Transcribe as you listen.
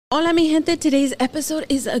Hola, mi gente. Today's episode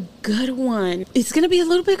is a good one. It's going to be a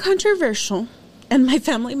little bit controversial, and my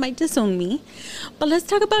family might disown me. But let's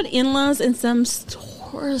talk about in-laws and some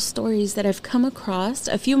horror stories that I've come across.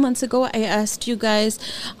 A few months ago, I asked you guys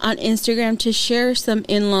on Instagram to share some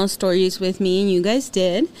in-law stories with me, and you guys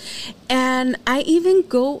did. And I even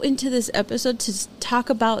go into this episode to talk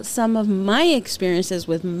about some of my experiences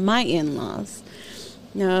with my in-laws.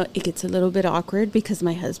 Now, it gets a little bit awkward because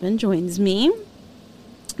my husband joins me.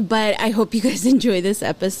 But I hope you guys enjoy this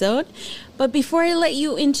episode. But before I let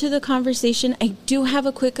you into the conversation, I do have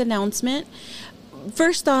a quick announcement.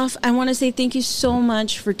 First off, I want to say thank you so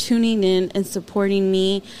much for tuning in and supporting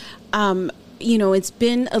me. It's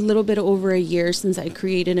been a little bit over a year since I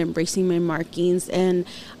created Embracing My Markings, and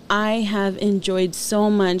I have enjoyed so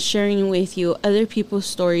much sharing with you other people's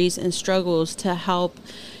stories and struggles to help,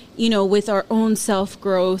 with our own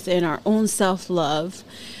self-growth and our own self-love.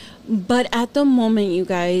 But at the moment, you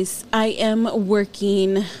guys, I am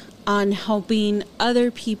working on helping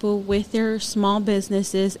other people with their small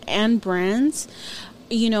businesses and brands,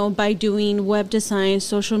 by doing web design,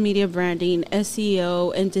 social media branding,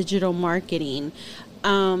 SEO, and digital marketing.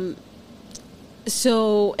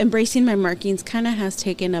 So Embracing My Markings kind of has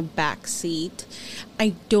taken a back seat.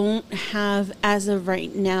 I don't have, as of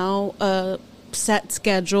right now, a set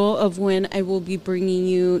schedule of when I will be bringing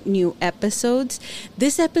you new episodes.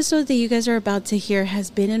 This episode that you guys are about to hear has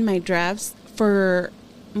been in my drafts for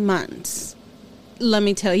months. Let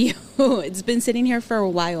me tell you, it's been sitting here for a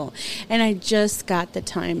while, and I just got the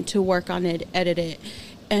time to work on it, edit it,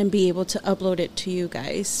 and be able to upload it to you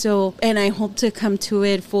guys. So, and I hope to come to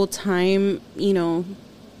it full time,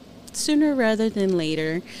 sooner rather than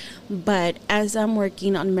later. But as I'm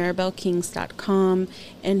working on maribelkings.com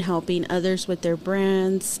and helping others with their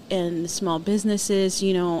brands and small businesses,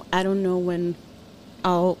 I don't know when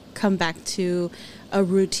I'll come back to a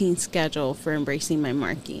routine schedule for Embracing My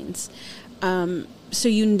Markings. So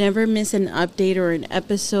you never miss an update or an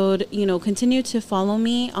episode. Continue to follow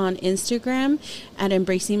me on Instagram at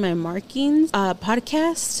Embracing My Markings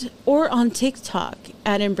podcast, or on TikTok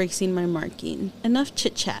at Embracing My Marking. Enough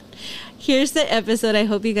chit chat. Here's the episode. I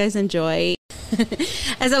hope you guys enjoy.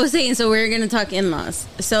 As I was saying, so we're going to talk in-laws.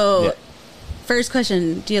 So First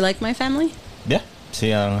question, do you like my family? Yeah.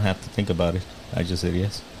 See, I don't have to think about it. I just said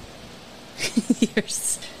yes. You're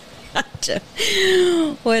such a...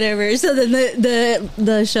 Whatever. So then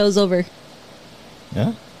the show's over.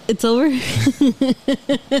 Yeah. It's over?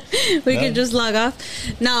 We could just log off.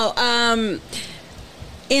 Now,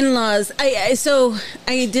 in-laws.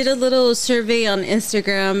 I did a little survey on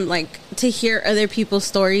Instagram, to hear other people's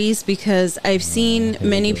stories, because I've seen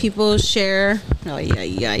many people share.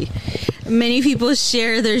 Many people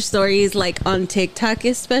share their stories, on TikTok,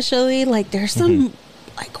 especially. There's some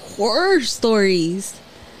horror stories.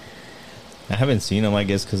 I haven't seen them, I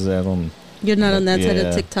guess, because I don't... You're not on that side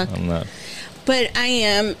of TikTok. I'm not. But I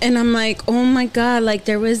am, and I'm like, oh my God,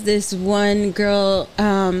 there was this one girl,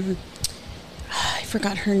 I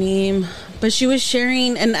forgot her name, but she was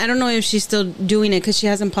sharing, and I don't know if she's still doing it because she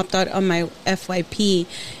hasn't popped out on my FYP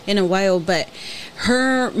in a while, but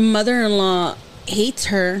her mother-in-law hates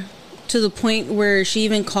her to the point where she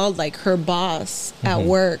even called her boss at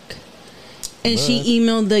work, and she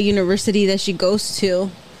emailed the university that she goes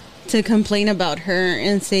to complain about her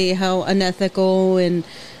and say how unethical and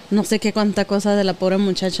no sé qué cuánta cosa de la pobre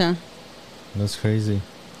muchacha. That's crazy.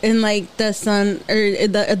 And the son, or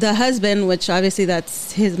the husband, which obviously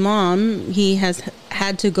that's his mom, he has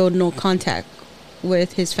had to go no contact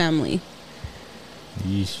with his family.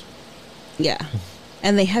 Yeesh. Yeah.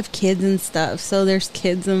 And they have kids and stuff, so there's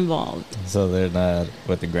kids involved. So they're not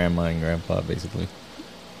with the grandma and grandpa, basically.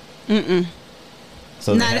 Mm-mm.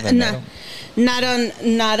 So not on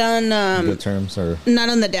good terms, or not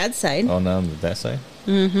on the dad's side. Oh, not on the dad's side.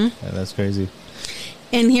 Mm-hmm. Yeah, that's crazy.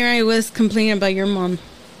 And here I was complaining about your mom.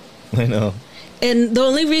 I know. And the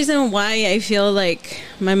only reason why I feel like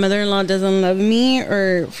my mother-in-law doesn't love me,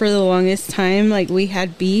 or for the longest time, we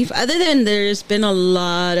had beef, other than there's been a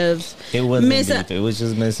lot of... It wasn't beef. It was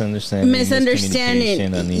just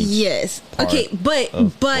misunderstanding. Yes. Okay, but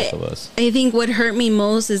I think what hurt me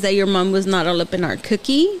most is that your mom was not all up in our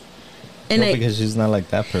cookie. And because she's not like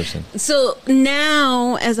that person. So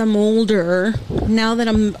now, as I'm older, now that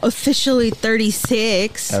I'm officially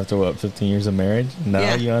 36... After 15 years of marriage?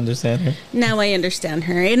 Now you understand her? Now I understand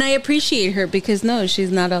her. And I appreciate her because, no, she's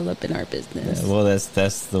not all up in our business. Yeah, well,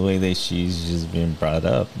 that's the way that she's just been brought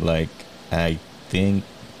up. I think...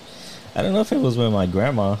 I don't know if it was with my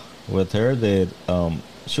grandma, with her, that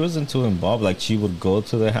she wasn't too involved. Like, she would go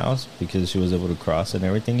to the house because she was able to cross and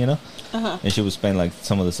everything, you know. And she would spend like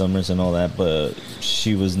some of the summers and all that, but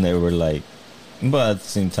she was never like. But at the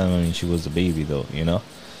same time, I mean, she was a baby though, you know,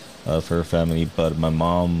 for her family. But my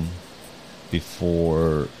mom,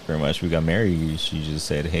 before pretty much we got married, she just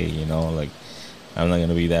said, hey, you know, like, I'm not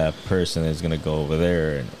gonna be that person that's gonna go over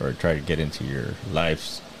there or try to get into your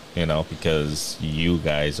lives, you know, because you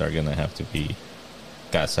guys are gonna have to be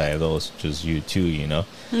outside of those, just you two, you know.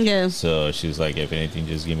 Yeah. So she's like, if anything,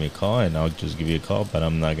 just give me a call and I'll just give you a call, but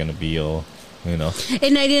I'm not gonna be all, you know.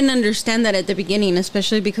 And I didn't understand that at the beginning,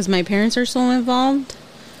 especially because my parents are so involved.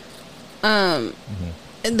 That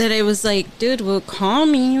I was like, dude, well, call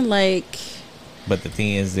me, like. But the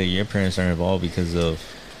thing is that your parents are involved because of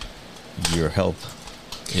your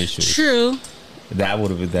health issues. True. That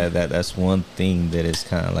would have been that's one thing that is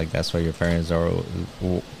kind of like, that's why your parents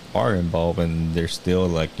are involved, and they're still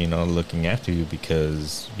like, you know, looking after you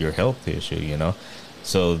because your health issue, you know.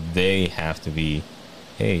 So they have to be,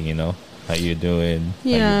 hey, you know, how you doing?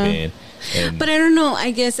 Yeah. How you been? And but I don't know,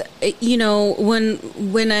 I guess, you know,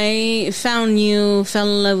 when I found you, fell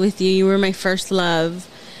in love with you, you were my first love.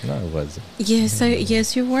 no, it wasn't.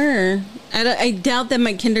 Yes, you were. I doubt that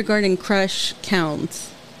my kindergarten crush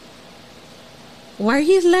counts. Why are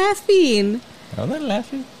you laughing? I'm not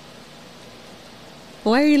laughing.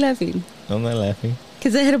 Why are you laughing? I'm not laughing.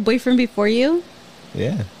 Because I had a boyfriend before you?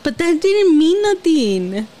 Yeah. But that didn't mean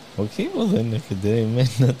nothing. Okay, well then, if it didn't mean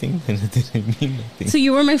nothing, then it didn't mean nothing. So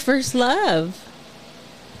you were my first love.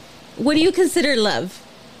 What do you consider love?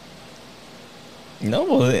 No,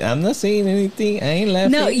 well, I'm not saying anything. I ain't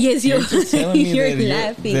laughing. No, yes, You're just telling me you're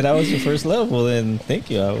that laughing. that I was your first love. Well, then,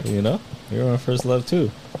 thank you. You know, you're my first love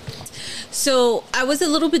too. So I was a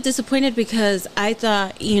little bit disappointed because I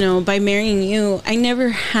thought, you know, by marrying you, I never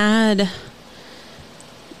had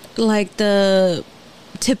like the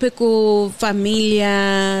typical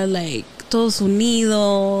familia, like todos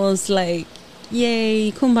unidos, like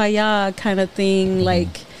yay, kumbaya kind of thing.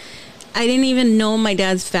 Like, I didn't even know my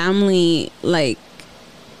dad's family. Like,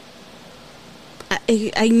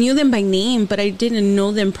 I knew them by name, but I didn't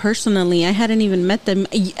know them personally. I hadn't even met them.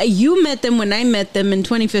 You met them when I met them in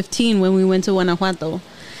 2015 when we went to Guanajuato.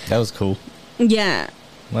 That was cool. Yeah.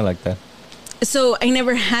 I like that. So I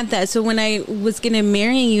never had that. So when I was gonna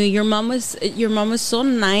marry you, your mom was so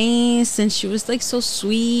nice, and she was like so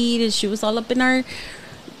sweet, and she was all up in our,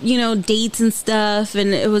 you know, dates and stuff.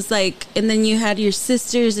 And it was like, and then you had your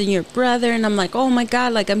sisters and your brother, and I'm like, oh my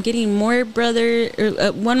God, like I'm getting more brother,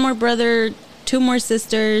 one more brother, two more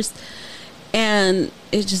sisters, and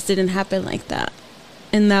it just didn't happen like that.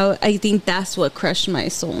 And now I think that's what crushed my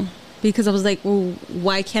soul, because I was like, well,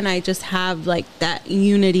 why can't I just have like that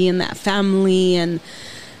unity in that family, and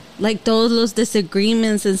like those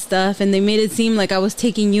disagreements and stuff, and they made it seem like I was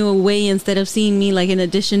taking you away instead of seeing me like in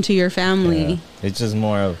addition to your family. Yeah. It's just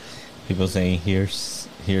more of people saying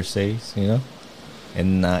hearsays, you know,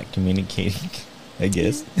 and not communicating, I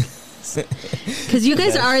guess. Because you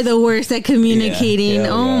guys are the worst at communicating.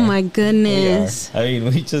 Oh my goodness. I mean,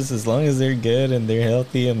 we just, as long as they're good and they're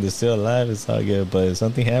healthy and they're still alive, it's all good. But if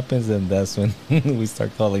something happens, then that's when we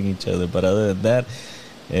start calling each other. But other than that,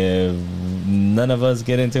 if none of us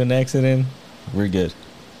get into an accident, we're good.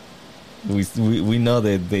 We know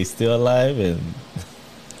that they're still alive, and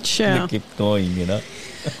sure. they keep going, you know.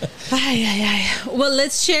 Well,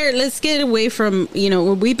 let's get away from, you know,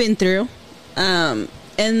 what we've been through,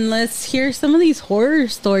 and let's hear some of these horror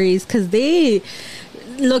stories, because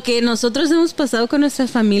lo que nosotros hemos pasado con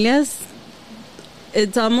nuestras familias,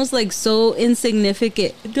 it's almost like so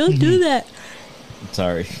insignificant. Don't do that.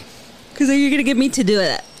 Sorry. Because you're going to get me to do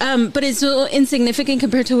that. But it's so insignificant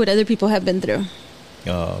compared to what other people have been through.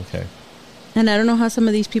 Oh, okay. And I don't know how some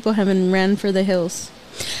of these people haven't ran for the hills.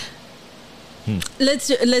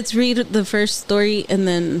 Let's read the first story and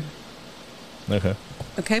then...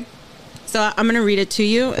 Okay? So I'm going to read it to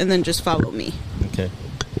you and then just follow me. Okay.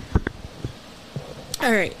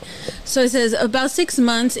 All right. So it says, about 6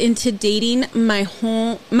 months into dating my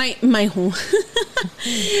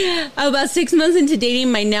about 6 months into dating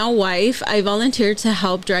my now wife, I volunteered to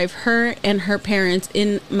help drive her and her parents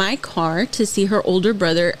in my car to see her older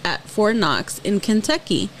brother at Fort Knox in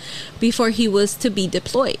Kentucky before he was to be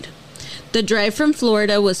deployed. The drive from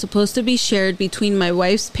Florida was supposed to be shared between my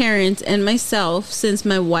wife's parents and myself, since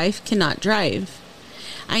my wife cannot drive.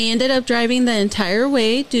 I ended up driving the entire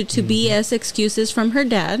way due to BS excuses from her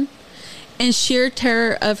dad and sheer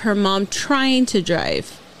terror of her mom trying to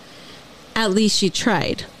drive. At least she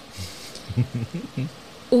tried.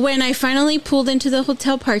 When I finally pulled into the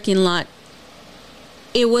hotel parking lot,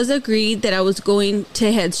 It was agreed that I was going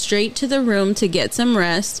to head straight to the room to get some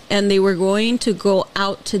rest, and they were going to go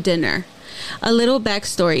out to dinner. A little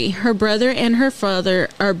backstory. Her brother and her father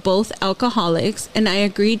are both alcoholics, and I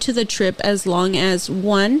agreed to the trip as long as,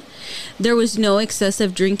 1, there was no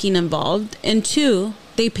excessive drinking involved, and 2,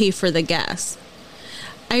 they pay for the gas.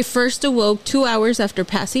 I first awoke 2 hours after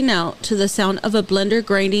passing out to the sound of a blender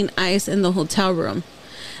grinding ice in the hotel room.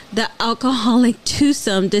 The alcoholic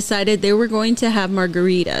twosome decided they were going to have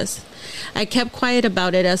margaritas. I kept quiet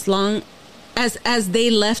about it as long as they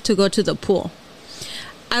left to go to the pool.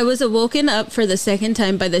 I was awoken up for the second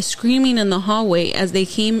time by the screaming in the hallway as they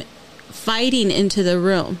came fighting into the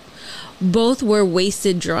room. Both were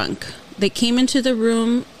wasted drunk. They came into the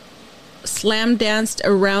room, slam danced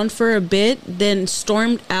around for a bit, then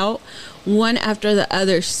stormed out, one after the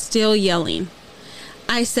other, still yelling.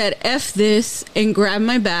 I said, F this, and grabbed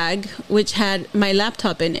my bag, which had my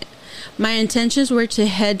laptop in it. My intentions were to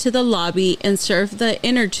head to the lobby and surf the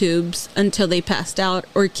inner tubes until they passed out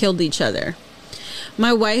or killed each other.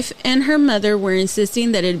 My wife and her mother were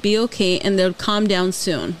insisting that it'd be okay and they'd calm down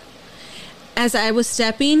soon. As I was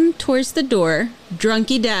stepping towards the door,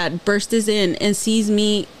 drunky dad bursts in and sees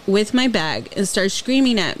me with my bag and starts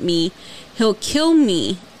screaming at me, he'll kill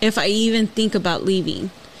me if I even think about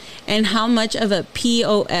leaving, and how much of a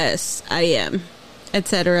POS I am,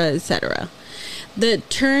 etc., etc.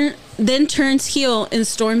 Then turns heel and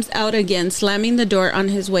storms out again, slamming the door on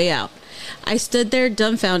his way out. I stood there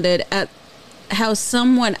dumbfounded at how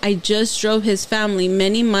someone I just drove his family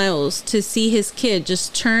many miles to see his kid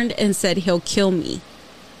just turned and said he'll kill me.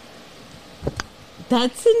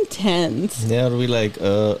 That's intense. Yeah, I'd be like,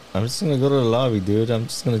 I'm just gonna go to the lobby, dude. I'm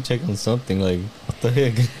just gonna check on something. Like, what the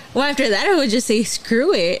heck? Well, after that, I would just say,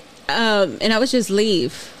 screw it. And I would just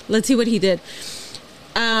leave. Let's see what he did.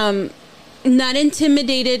 Not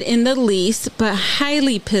intimidated in the least, but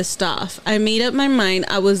highly pissed off. I made up my mind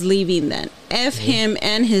I was leaving then. F him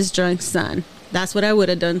and his drunk son. That's what I would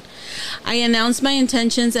have done. I announced my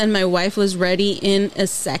intentions and my wife was ready in a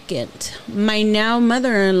second. My now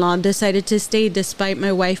mother-in-law decided to stay despite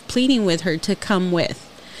my wife pleading with her to come with.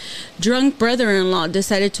 Drunk brother-in-law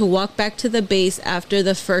decided to walk back to the base after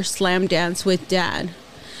the first slam dance with dad.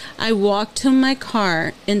 I walked to my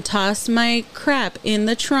car and tossed my crap in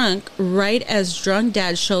the trunk right as drunk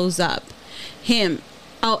dad shows up. Him,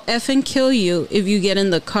 I'll effing kill you if you get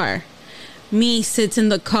in the car. Me sits in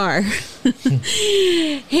the car.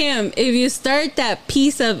 Him, if you start that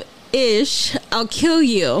piece of ish, I'll kill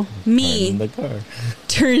you. Me, in the car.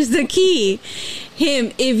 Turns the key.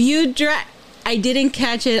 Him, if you drive... I didn't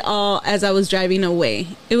catch it all as I was driving away.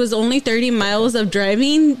 It was only 30 miles of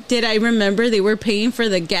driving. Did I remember they were paying for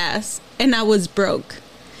the gas and I was broke?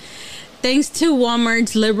 Thanks to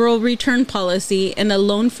Walmart's liberal return policy and a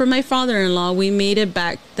loan from my father-in-law, we made it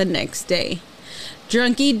back the next day.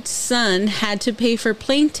 Drunky son had to pay for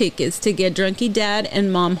plane tickets to get drunky dad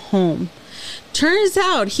and mom home. Turns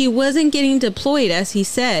out he wasn't getting deployed as he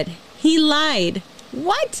said. He lied.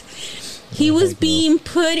 What? He was being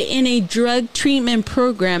put in a drug treatment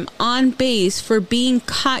program on base for being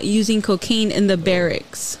caught using cocaine in the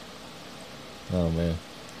barracks. Oh, man.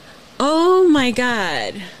 Oh, my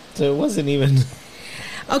God. So it wasn't even...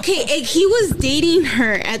 Okay, he was dating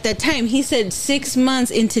her at that time. He said 6 months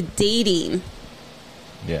into dating.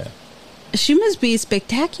 Yeah. She must be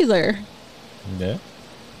spectacular. Yeah.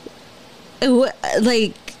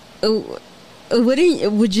 Like,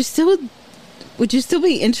 would you still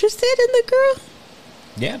be interested in the girl?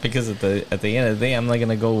 Yeah, because at the end of the day, I'm not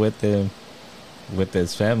gonna go with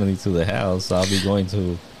his family to the house. I'll be going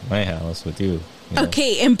to my house with you.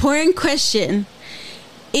 Okay, important question.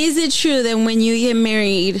 Is it true that when you get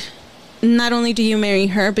married, not only do you marry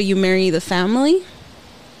her, but you marry the family?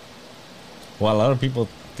 Well, a lot of people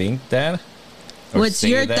think that. What's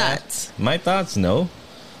your thoughts? My thoughts, no.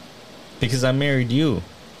 Because I married you.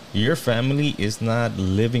 Your family is not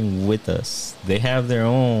living with us. They have their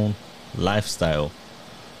own lifestyle.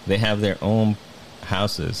 They have their own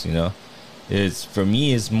houses, you know. It's, for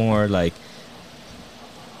me, it's more like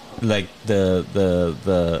the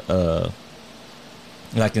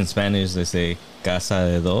like in Spanish they say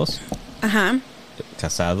casa de dos.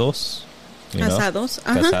 Casados. You Casados.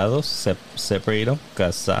 Know? Casados. Separate them.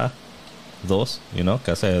 Casa dos. You know,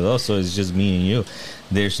 casa de dos. So it's just me and you.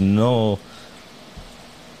 There's no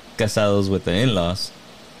casados with the in-laws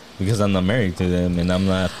because I'm not married to them and I'm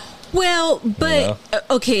not. Well, but you know,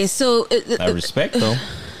 okay, so I respect them.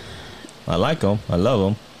 I like them. I love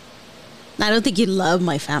them. I don't think you love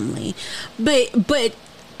my family, but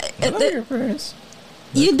I love your parents.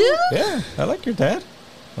 You do? Yeah, I like your dad.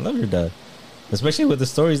 I love your dad, especially with the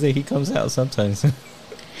stories that he comes out sometimes.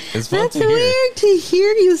 It's fun That's to hear. weird to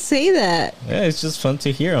hear you say that. Yeah, it's just fun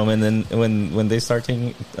to hear them. And then when they start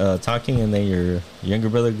talking, and then your younger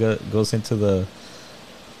brother goes into the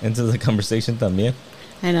conversation también.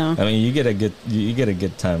 I know. I mean, you get a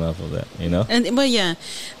good time off of that, you know. And but yeah,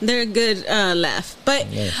 they're a good laugh.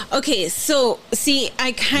 But Yeah. okay, so see,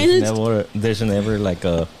 I kind of There's never like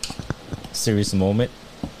a serious moment,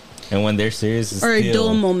 and when they're serious, it's or a still,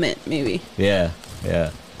 dull moment maybe. Yeah.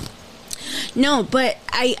 No, but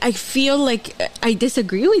I feel like I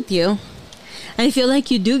disagree with you. I feel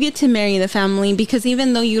like you do get to marry the family because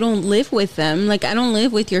even though you don't live with them, like I don't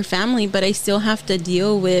live with your family, but I still have to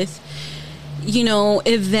deal with,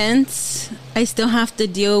 events. I still have to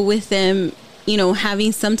deal with them,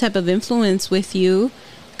 having some type of influence with you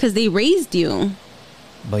because they raised you.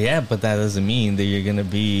 But that doesn't mean that you're gonna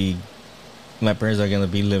be. My parents are gonna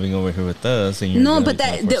be living over here with us, and you're No, gonna but be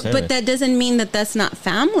 24/7. but that doesn't mean that that's not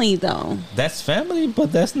family, though. That's family,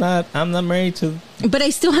 but that's not. I'm not married to. But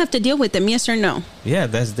I still have to deal with them, yes or no? Yeah,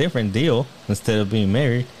 that's a different deal. Instead of being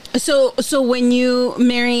married. So when you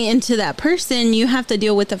marry into that person, you have to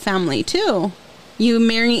deal with the family too. You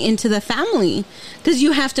marry into the family because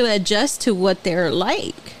you have to adjust to what they're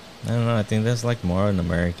like. I don't know. I think that's like more an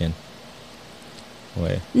American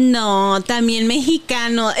way. No, también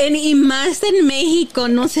mexicano. Y más en México,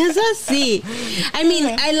 no seas así. I mean,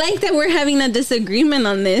 I like that we're having a disagreement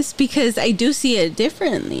on this because I do see it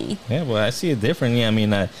differently. Yeah, well, I see it differently. I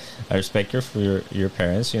mean, I respect your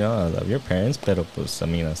parents, I love your parents, pero pues, I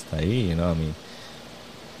mean, hasta ahí, I mean.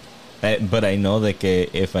 But I know that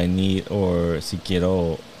if I need or si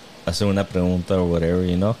quiero hacer una pregunta or whatever,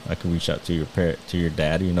 I could reach out to your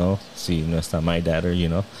dad, si no está my dad or,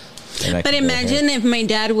 But imagine if my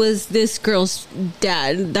dad was this girl's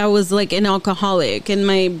dad that was like an alcoholic and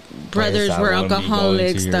my brothers were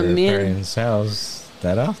alcoholics también. Parents' house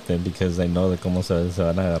that often because I know that como se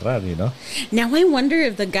van a agarrar, Now I wonder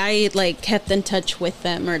if the guy like kept in touch with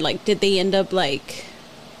them or like did they end up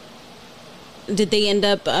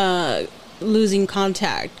losing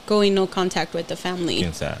contact, going no contact with the family?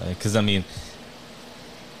 Because I mean,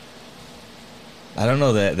 I don't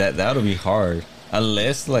know that would be hard.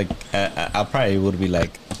 Unless, like, I probably would be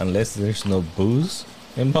like, unless there's no booze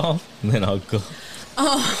involved, then I'll go.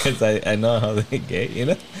 Oh. Because I know how they get,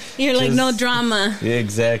 You're just, like, no drama. Yeah,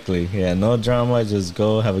 exactly. Yeah, no drama. Just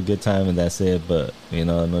go have a good time and that's it. But,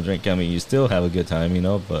 no drink. I mean, you still have a good time,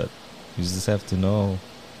 but you just have to know.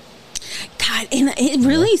 God, and it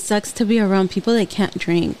really sucks to be around people that can't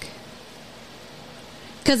drink.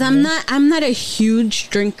 Because I'm not a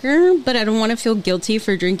huge drinker, but I don't want to feel guilty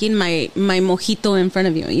for drinking my mojito in front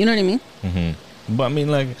of you. You know what I mean? Mm-hmm. But I mean,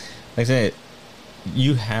 like I said,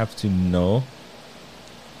 you have to know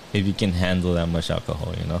if you can handle that much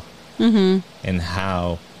alcohol, Mm-hmm. and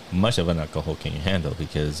how much of an alcohol can you handle?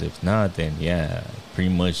 Because if not, then yeah,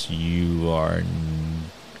 pretty much you are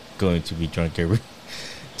going to be drunk every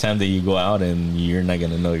time that you go out, and you're not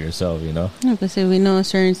gonna know yourself, Yeah, but say we know a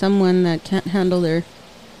certain someone that can't handle their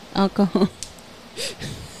alcohol.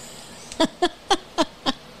 But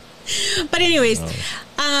anyways,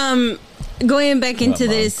 going back into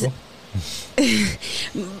this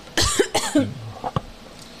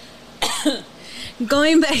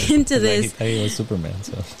going back into this he was Superman,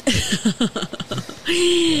 so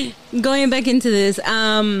going back into this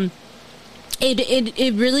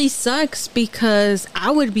it really sucks because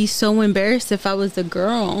I would be so embarrassed if I was the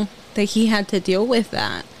girl that he had to deal with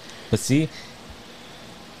that. But see,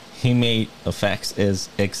 he made a fax as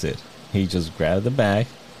exit. He just grabbed the bag,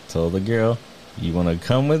 told the girl, "You want to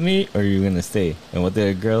come with me or you going to stay?" And what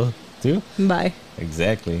did the girl do? Bye.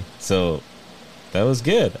 Exactly. So that was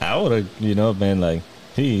good. I would have, been like,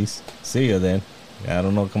 "Peace, see you then." I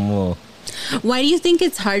don't know, come on. Why do you think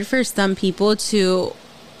it's hard for some people to,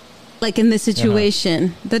 like in this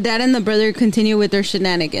situation, the dad and the brother continue with their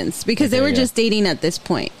shenanigans because they were just dating at this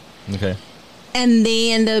point? Okay. And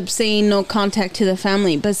they end up saying no contact to the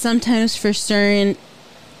family. But sometimes for certain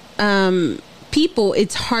people,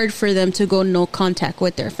 it's hard for them to go no contact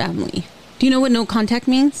with their family. Do you know what no contact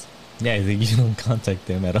means? Yeah, I think you don't contact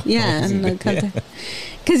them at all. Yeah, no contact.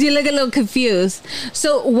 Because you look a little confused.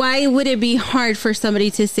 So why would it be hard for somebody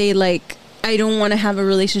to say, like, I don't want to have a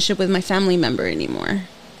relationship with my family member anymore?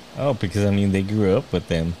 Oh, because, I mean, they grew up with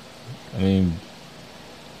them. I mean,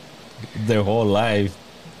 their whole life,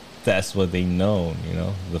 that's what they know,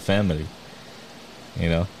 the family,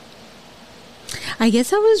 I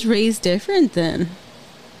guess I was raised different then.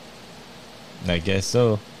 I guess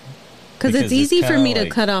so. Because it's easy for me to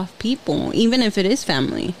cut off people, even if it is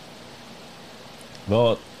family.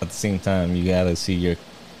 Well, at the same time, you gotta see your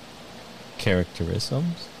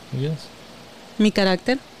characterisms, I guess. Mi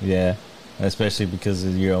carácter. Yeah, especially because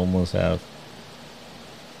you almost have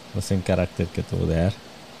the same character que tu dad.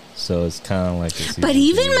 So it's kind of like... But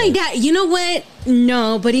even my dad, you know what?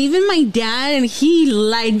 No, but even my dad, he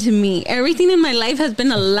lied to me. Everything in my life has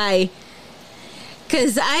been a lie.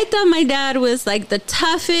 Because I thought my dad was like the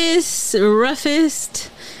toughest,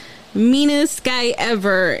 roughest, meanest guy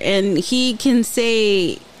ever. And he can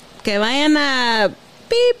say, que vayan a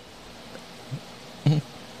beep.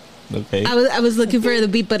 Okay. I was looking for the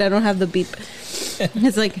beep, but I don't have the beep.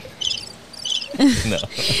 It's like...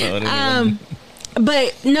 No.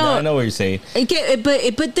 But no, I know what you're saying. Okay,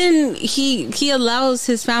 but then he allows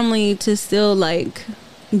his family to still like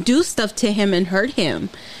do stuff to him and hurt him,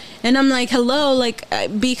 and I'm like, hello, like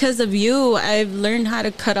because of you, I've learned how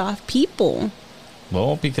to cut off people.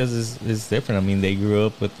 Well, because it's different. I mean, they grew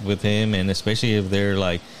up with him, and especially if they're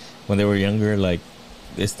like when they were younger, like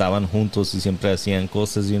estaban juntos y siempre hacían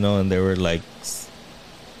cosas, you know, and they were like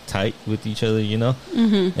tight with each other, you know.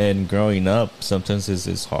 Mm-hmm. And growing up, sometimes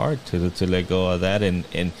it's hard to let go of that, and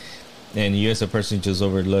you as a person just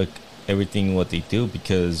overlook everything what they do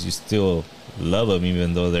because you still love them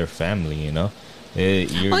even though they're family, you know.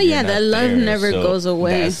 You're that love never goes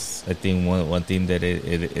away. That's, I think one thing that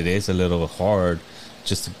it is a little hard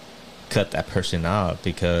just to cut that person out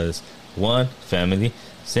because one, family,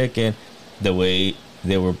 second, the way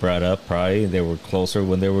they were brought up, probably they were closer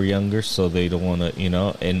when they were younger, so they don't want to, you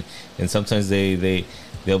know, and sometimes they'll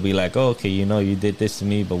be like, oh, okay, you know, you did this to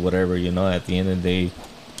me, but whatever, you know, at the end of the day,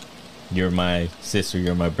 you're my sister,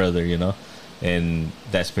 you're my brother, you know, and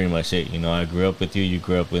that's pretty much it, you know. I grew up with you, you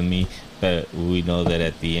grew up with me, but we know that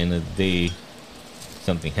at the end of the day,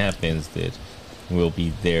 something happens that we'll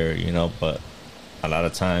be there, you know. But a lot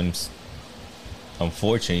of times,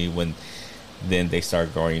 unfortunately, when then they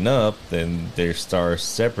start growing up, then they start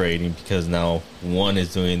separating because now one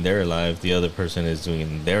is doing their life, the other person is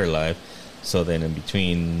doing their life. So then in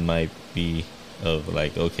between might be of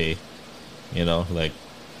like, okay, you know, like,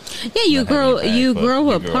 yeah, you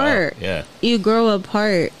grow apart. Yeah, you grow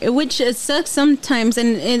apart, which it sucks sometimes,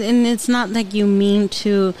 and it's not like you mean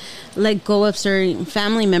to let go of certain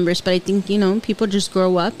family members, but I think, you know, people just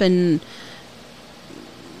grow up and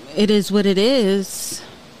it is what it is.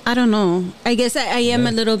 I don't know. I guess I am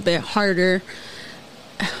a little bit harder.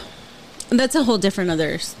 That's a whole different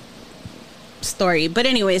other story. But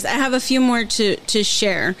anyways, I have a few more to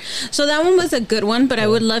share. So that one was a good one, but I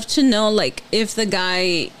would love to know, like, if the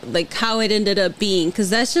guy, like, how it ended up being. Because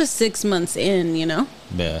that's just 6 months in, you know?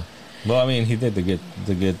 Yeah. Well, I mean, he did the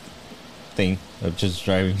good thing of just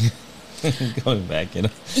driving. Going back, you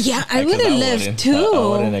know. Yeah, I would have left too. I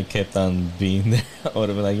wouldn't have kept on being there. I would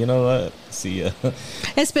have been like, you know what? See ya.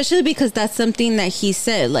 Especially because that's something that he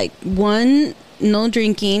said. Like, one, no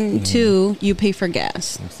drinking. Mm-hmm. Two, you pay for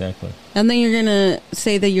gas. Exactly. And then you're gonna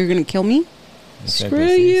say that you're gonna kill me? Exactly. Screw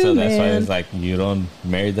you, so man. that's why it's like you don't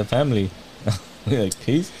marry the family. Like,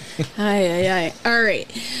 peace. Aye. All right.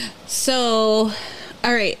 So,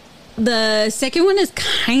 all right. The second one is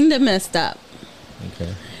kind of messed up.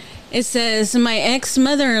 Okay. It says, my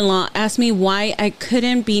ex-mother-in-law asked me why I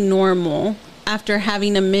couldn't be normal after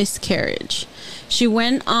having a miscarriage. She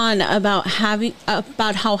went on about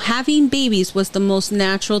how having babies was the most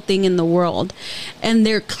natural thing in the world, and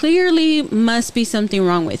there clearly must be something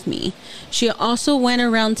wrong with me. She also went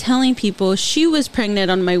around telling people she was pregnant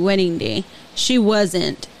on my wedding day. She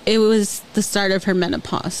wasn't. It was the start of her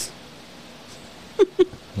menopause.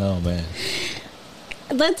 Oh, man.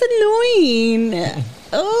 That's annoying.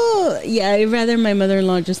 Oh, yeah, I'd rather my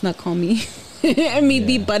mother-in-law just not call me and me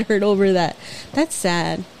be butthurt over that. That's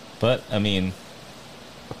sad. But, I mean,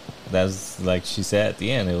 that's like she said at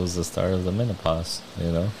the end, it was the start of the menopause,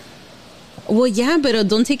 you know? Well, yeah, but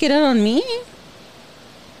don't take it out on me.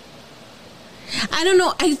 I don't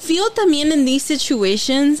know. I feel también in these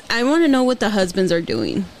situations, I want to know what the husbands are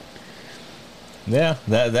doing. Yeah,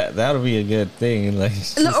 that'll be a good thing. Like,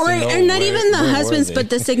 or not even the husbands, but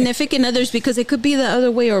the significant others, because it could be the other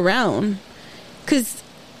way around. Because,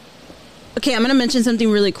 okay, I'm going to mention something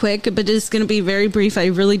really quick, but it's going to be very brief. I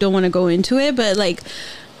really don't want to go into it. But, like,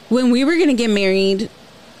 when we were going to get married,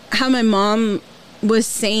 how my mom was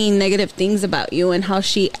saying negative things about you and how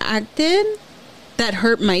she acted that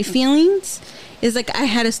hurt my feelings is like I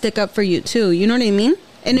had to stick up for you, too. You know what I mean?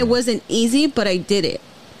 And it wasn't easy, but I did it.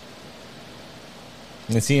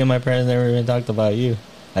 And see, my parents never even talked about you.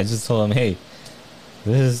 I just told them, hey,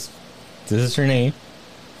 this is her name.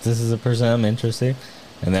 This is the person I'm interested in.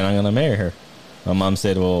 And then I'm going to marry her. My mom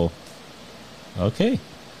said, well, okay.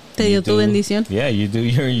 Te dio tu bendición. Yeah, you do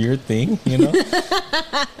your thing, you know.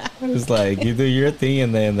 It's like you do your thing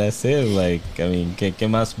and then that's it. Like, I mean, ¿qué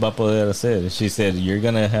más va a poder hacer? She said you're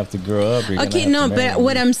gonna have to grow up. Okay, no, but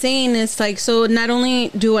what I'm saying is like, so not only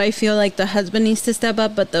do I feel like the husband needs to step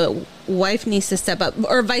up, but the wife needs to step up,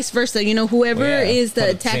 or vice versa. You know, whoever is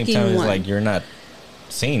the attacking at the same time, one. It's like you're not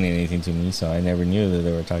saying anything to me, so I never knew that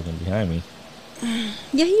they were talking behind me.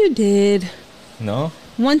 Yeah, you did. No.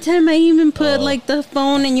 One time I even put like the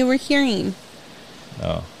phone and you were hearing.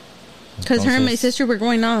 Oh. Because her and my sister were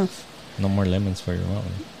going off. No more lemons for your mom.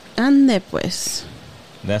 Ande pues.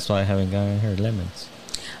 That's why I haven't gotten her lemons.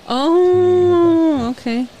 Oh,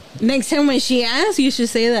 okay. Next time when she asks, you should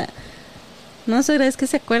say that. ¿No sabes que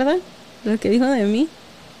se acuerda lo que dijo de mí?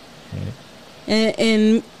 Yeah.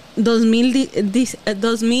 En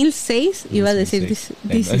 2006 iba a decir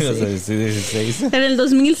 16. En el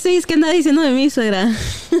 2006, ¿qué andaba diciendo de mí, suegra?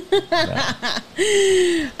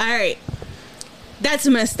 All right. That's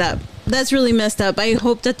messed up. That's really messed up. I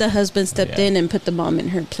hope that the husband stepped in and put the mom in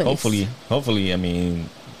her place. Hopefully, I mean,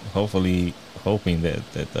 hoping that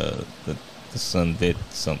the son did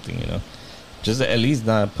something, you know. Just at least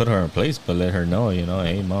not put her in place, but let her know, you know,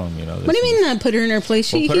 hey, mom, you know. What do you mean not put her in her place?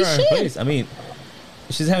 She put her should. In place. I mean,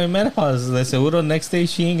 she's having menopause. They said, well, next day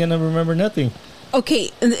she ain't gonna remember nothing.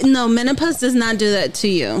 Okay, no, menopause does not do that to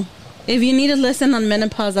you. If you need a lesson on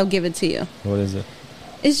menopause, I'll give it to you. What is it?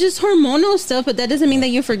 It's just hormonal stuff, but that doesn't mean that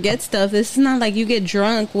you forget stuff. This is not like you get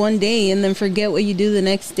drunk one day and then forget what you do the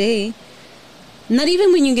next day. Not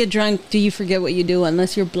even when you get drunk do you forget what you do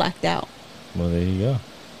unless you're blacked out. Well, there you go.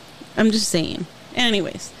 I'm just saying.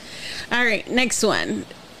 Anyways. All right, next one.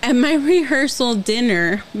 At my rehearsal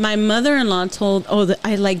dinner, my mother-in-law told...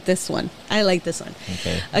 I like this one.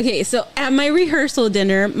 Okay, so at my rehearsal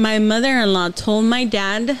dinner, my mother-in-law told my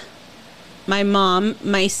dad, my mom,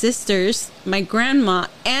 my sisters, my grandma,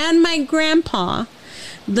 and my grandpa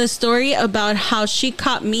the story about how she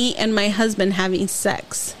caught me and my husband having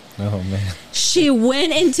sex. Oh, man. She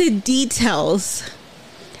went into details.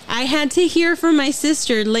 I had to hear from my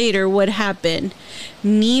sister later what happened.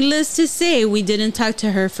 Needless to say, we didn't talk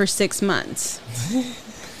to her for 6 months.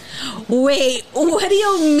 Wait, what do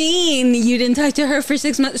you mean you didn't talk to her for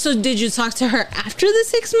 6 months? So did you talk to her after the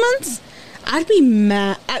 6 months? I'd be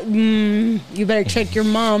mad. You better check your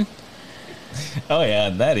mom. Oh,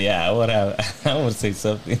 yeah, I would say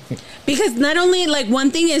something. Because not only, like,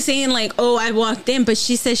 one thing is saying, like, oh, I walked in, but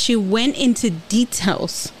she says she went into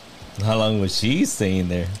details. How long was she staying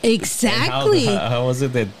there? Exactly. How was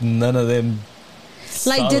it that none of them...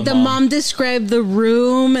 Like, did the mom describe the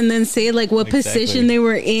room and then say, like, what position they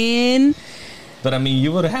were in? But, I mean,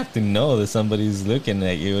 you would have to know that somebody's looking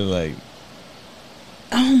at you, like...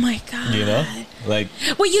 Oh, my God. You know? Like...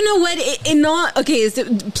 Well, you know what?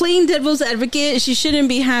 So playing devil's advocate, she shouldn't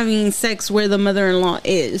be having sex where the mother-in-law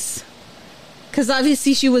is. Because,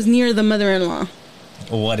 obviously, she was near the mother-in-law.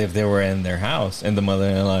 What if they were in their house and the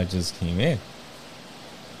mother-in-law just came in?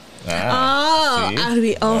 That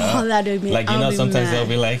would be like, you know, sometimes they'll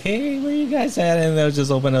be like, hey, where you guys at? And they'll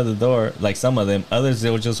just open up the door. Like some of them. Others,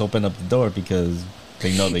 they'll just open up the door because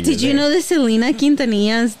they know that you're Did you know that Selena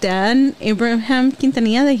Quintanilla's dad, Abraham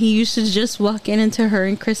Quintanilla, that he used to just walk into her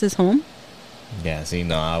and Chris's home? Yeah, see,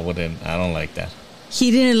 no, I don't like that.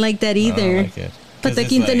 He didn't like that either. I don't like it. But the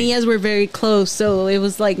Quintanillas were very close, so it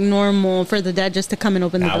was like normal for the dad just to come and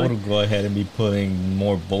open the door. I would go ahead and be putting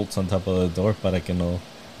more bolts on top of the door, but I can know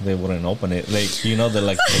they wouldn't open it. Like, you know, the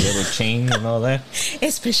little chain and all that.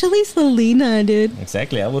 Especially Selena, dude.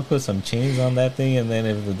 Exactly. I would put some chains on that thing, and then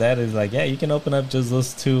if the dad is like, yeah, you can open up just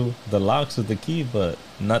those two, the locks with the key, but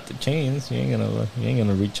not the chains. You ain't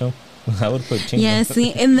gonna reach them. I would put chains. Yeah,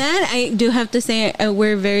 see, and that I do have to say,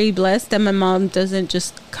 we're very blessed that my mom doesn't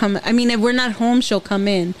just come. I mean, if we're not home, she'll come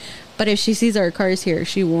in. But if she sees our cars here,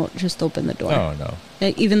 she won't just open the door. Oh, no.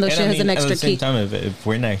 Even though she has an extra key. At the same time, if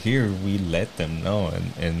we're not here, we let them know.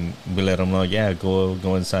 And we let them know, yeah, go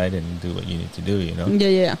inside and do what you need to do, you know?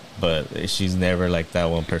 Yeah. But she's never like that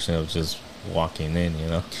one person who's just walking in, you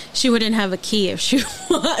know? She wouldn't have a key if she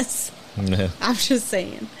was. Yeah. I'm just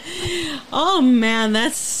saying. Oh, man,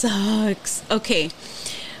 that sucks. Okay.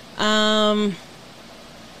 Hold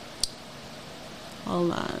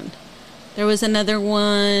on. There was another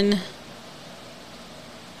one.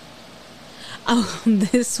 Oh,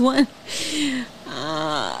 this one.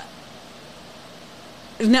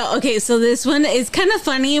 No, okay, so this one is kind of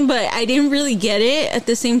funny, but I didn't really get it at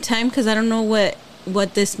the same time because I don't know what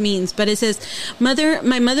this means. But it says,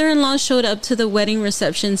 my mother-in-law showed up to the wedding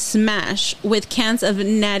reception smash with cans of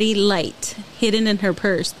Natty Light hidden in her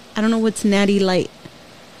purse. I don't know what's Natty Light.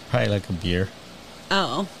 Probably like a beer.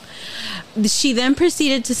 Oh. she then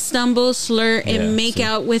proceeded to stumble, slur, and make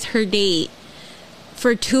out with her date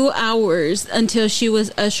for 2 hours until she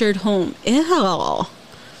was ushered home. Ew.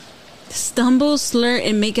 Stumble, slur,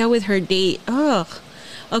 and make out with her date. Ugh.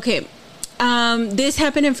 Okay. This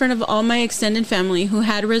happened in front of all my extended family who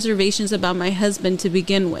had reservations about my husband to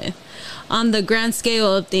begin with. On the grand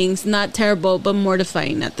scale of things, not terrible, but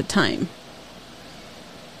mortifying at the time.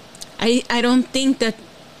 I don't think that...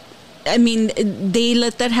 I mean, they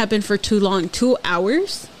let that happen for too long. 2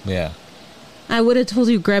 hours? Yeah. I would have told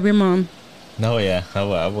you, grab your mom. No, yeah.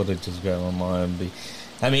 I would have just grabbed my mom and be...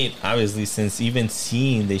 I mean, obviously, since even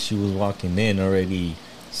seeing that she was walking in already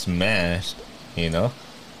smashed, you know,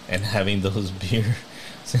 and having those beer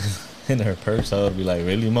in her purse, I would be like,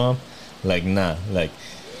 really, Mom? Like, nah. Like,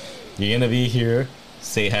 you're going to be here,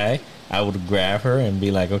 say hi. I would grab her and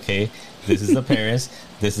be like, okay, this is the parents,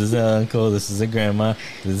 this is the uncle, this is the grandma,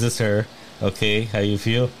 this is her. Okay, how you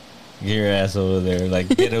feel? Get your ass over there. Like,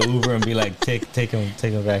 get an Uber and be like, take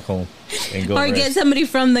him back home and go. Or rest. Get somebody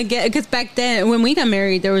from the because back then when we got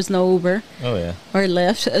married there was no Uber. Oh yeah. Or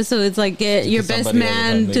Lyft, so it's like get your best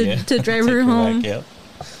man to drive her home. Back,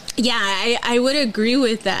 yeah, I would agree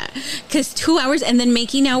with that because 2 hours and then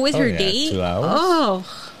making out with her date. 2 hours.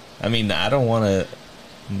 Oh. I mean, I don't want to.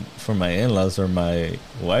 For my in-laws or my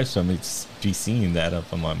wife's family to be seeing that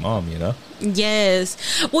up on my mom, you know? Yes.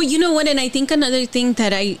 Well, you know what? And I think another thing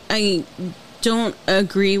that I don't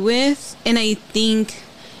agree with, and I think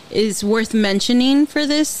is worth mentioning for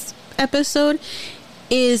this episode,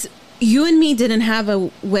 is you and me didn't have a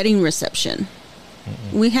wedding reception.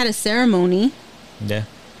 Mm-mm. We had a ceremony. Yeah.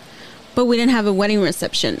 But we didn't have a wedding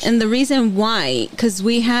reception. And the reason why, because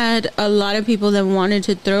we had a lot of people that wanted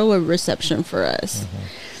to throw a reception for us. Mm-hmm.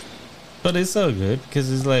 But it's so good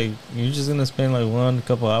because it's like you're just going to spend like a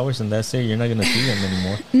couple hours and that's it. You're not going to see them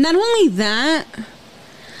anymore. Not only that,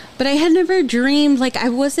 but I had never dreamed, like I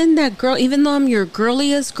wasn't that girl, even though I'm your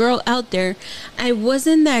girliest girl out there, I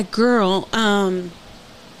wasn't that girl.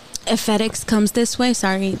 If FedEx comes this way,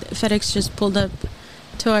 sorry, FedEx just pulled up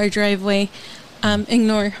to our driveway.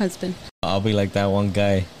 Ignore husband. I'll be like that one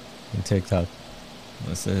guy in TikTok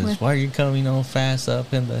that says, why are you coming on fast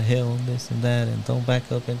up in the hill and this and that and don't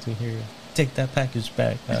back up into here? Take that package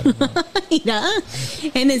back. I don't know. Yeah.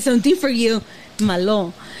 And it's something for you.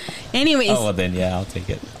 Malo. Anyways. Oh, well then, yeah, I'll take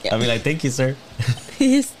it. Yeah. I'll be like, thank you, sir.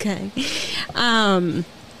 This guy.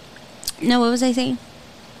 No, what was I saying?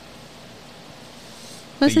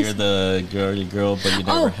 You're the girly girl, but you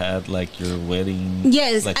never had like your wedding.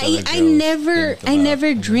 Yes, like I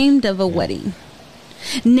never dreamed of a wedding.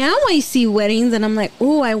 Now I see weddings and I'm like,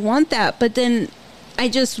 oh, I want that. But then I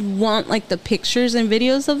just want like the pictures and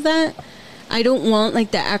videos of that. I don't want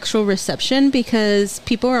like the actual reception because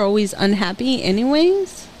people are always unhappy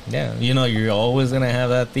anyways. Yeah, you know, you're always going to have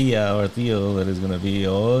that tía or tío that is going to be,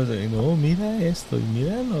 mira esto,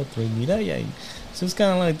 mira lo otro, mira ya. So it's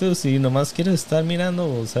kind of like this, si nomás quieres estar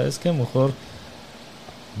mirando, sabes que mejor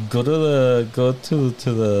go to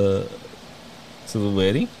the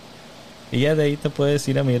wedding y ya de ahí te puedes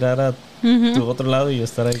ir a mirar a tu otro lado y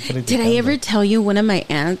estar ahí criticando. Did I ever tell you one of my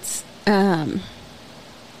aunts, I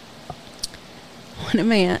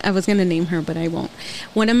was going to name her, but I won't.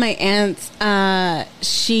 One of my aunts,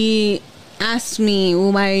 she asked me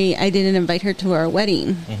why I didn't invite her to our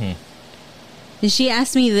wedding. Mm-hmm. And she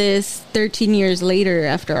asked me this 13 years later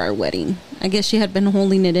after our wedding. I guess she had been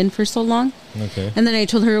holding it in for so long. Okay. And then I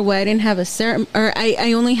told her, well, I didn't have a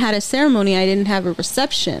I only had a ceremony. I didn't have a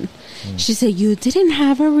reception. She said, you didn't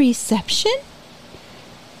have a reception?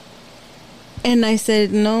 And I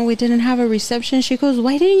said, no, we didn't have a reception. She goes,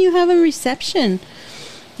 why didn't you have a reception?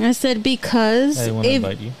 I said, because... I didn't want to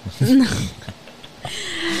invite you.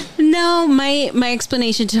 No, my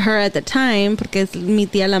explanation to her at the time, porque es mi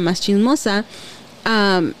tía la más chismosa,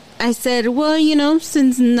 I said, well, you know,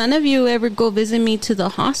 since none of you ever go visit me to the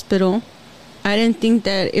hospital, I didn't think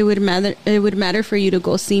that it would matter for you to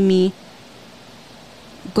go see me.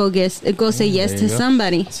 Go say yes to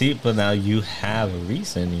somebody. See, but now you have a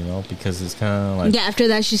reason, you know, because it's kind of like... Yeah, after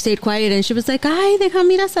that she stayed quiet and she was like, ay,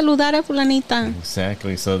 déjame ir a saludar a fulanita.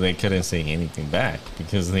 Exactly, so they couldn't say anything back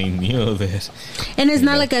because they knew that... And it's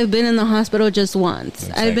not like I've been in the hospital just once.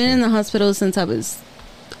 Exactly. I've been in the hospital since I was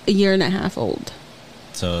a year and a half old.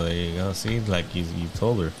 So there you go. See, like you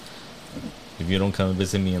told her, if you don't come and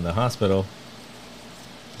visit me in the hospital,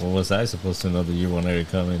 what was I supposed to know that you wanted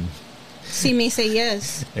to come and... See me say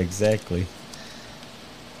yes. Exactly.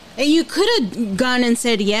 And you could have gone and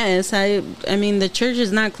said yes. I mean, the church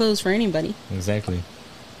is not closed for anybody. Exactly.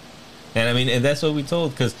 And I mean, and that's what we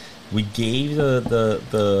told, because we gave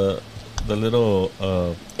the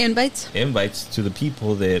invites to the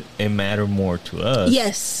people that it matter more to us.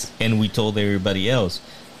 Yes. And we told everybody else,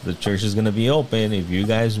 the church is going to be open. If you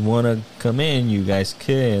guys want to come in, you guys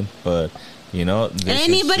can. But, you know,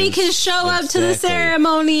 anybody can show up to the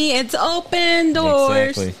ceremony. It's open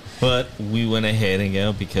doors. Exactly. But we went ahead and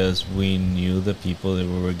got because we knew the people that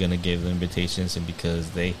we were going to give the invitations, and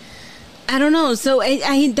because they... I don't know. So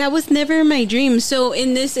I that was never my dream. So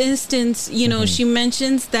in this instance, you know, she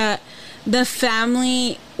mentions that the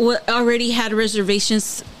family already had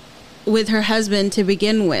reservations with her husband to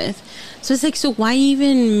begin with. So it's like, so why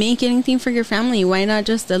even make anything for your family? Why not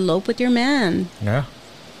just elope with your man? Yeah.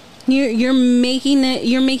 You're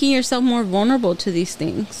making yourself more vulnerable to these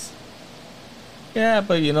things. Yeah,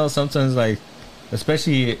 but you know, sometimes, like,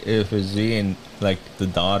 especially if it's being like the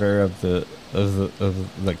daughter of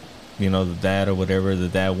like, you know, the dad or whatever, the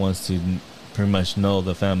dad wants to pretty much know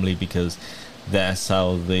the family because that's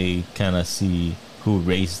how they kind of see who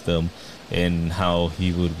raised them and how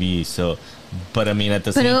he would be. So, but I mean, at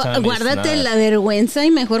the same time, guárdate la vergüenza y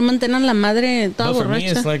mejor mantén a la madre toda borracha. But for me,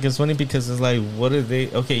 it's like, it's funny because it's like, what are they?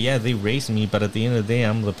 Okay, yeah, they raised me, but at the end of the day,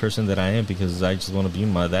 I'm the person that I am because I just want to be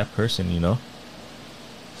that person, you know?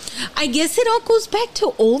 I guess it all goes back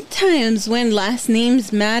to old times when last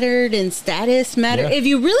names mattered and status mattered. Yeah. If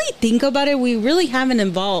you really think about it, we really haven't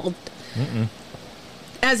evolved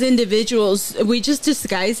as individuals. We just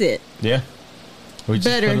disguise it. Yeah, we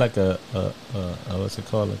just put like a what's it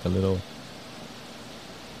called? Like a little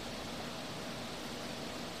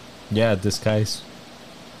disguise.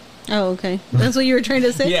 Oh, okay. That's what you were trying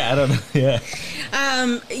to say? Yeah, I don't know. Yeah.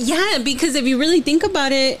 Yeah, because if you really think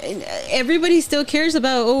about it, everybody still cares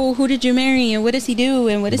about, oh, who did you marry? And what does he do?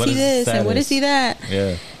 And what is he this? And what is he that?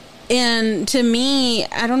 Yeah. And to me,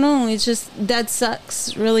 I don't know. It's just, that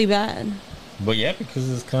sucks really bad. But yeah, because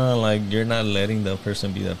it's kind of like you're not letting the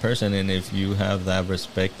person be that person. And if you have that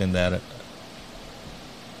respect and that,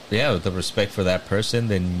 the respect for that person,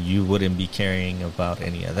 then you wouldn't be caring about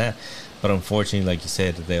any of that. But unfortunately, like you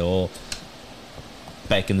said, they all,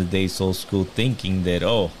 back in the days, old school thinking that,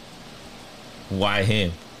 oh, why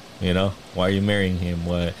him? You know, why are you marrying him?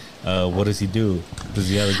 What does he do? Does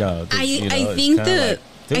he have a job? I think that...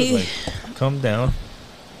 Like, calm down.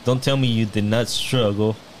 Don't tell me you did not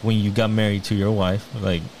struggle when you got married to your wife.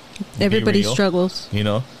 Like, everybody struggles. You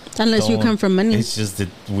know? Unless you come from money. It's just that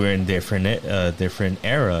we're in different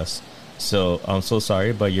eras. So I'm so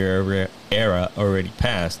sorry, but your era already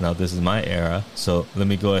passed. Now this is my era. So let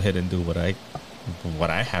me go ahead and do what I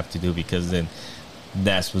have to do, because then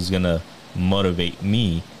that's what's gonna motivate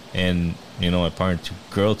me and, you know, my partner to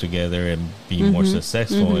grow together and be more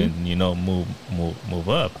successful and, you know, move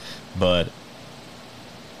up. But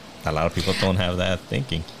a lot of people don't have that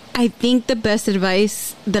thinking. I think the best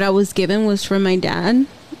advice that I was given was from my dad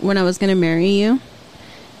when I was gonna marry you.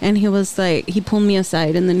 And he was like, he pulled me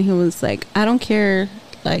aside and then he was like, I don't care,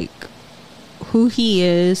 like, who he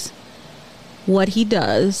is, what he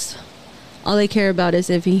does. All I care about is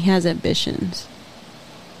if he has ambitions.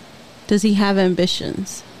 Does he have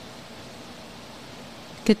ambitions?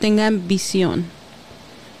 Que tenga ambición.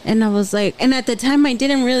 And I was like, and at the time I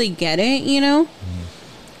didn't really get it, you know?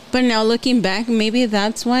 But now looking back, maybe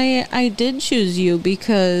that's why I did choose you,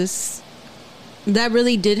 because that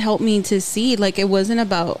really did help me to see, like, it wasn't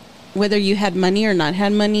about whether you had money or not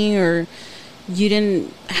had money, or you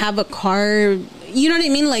didn't have a car. You know what I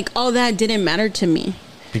mean? Like, all that didn't matter to me.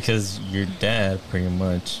 Because your dad pretty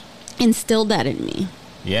much instilled that in me.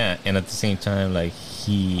 Yeah, and at the same time, like,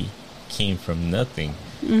 he came from nothing.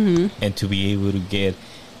 And to be able to get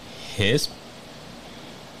his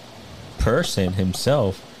person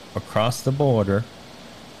himself across the border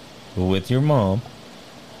with your mom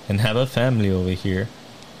and have a family over here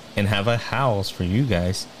and have a house for you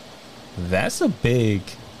guys, that's a big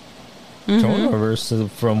turnover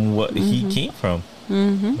from what he came from.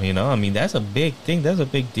 You know, I mean, that's a big thing. That's a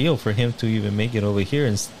big deal for him to even make it over here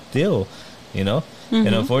and still, you know,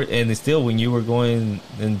 and still, when you were going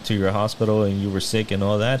into your hospital and you were sick and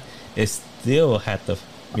all that, it still had the,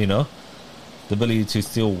 you know, the ability to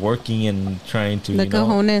still working and trying to, the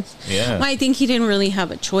cojones. Yeah. Well, I think he didn't really have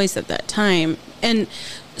a choice at that time. And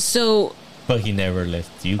so, but he never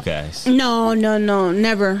left you guys. No,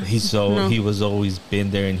 never. He was always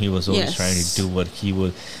been there, and he was always trying to do what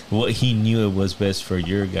he knew it was best for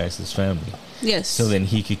your guys' family. Yes. So then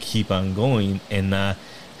he could keep on going and not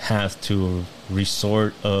have to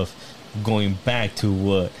resort of going back to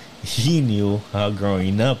what he knew how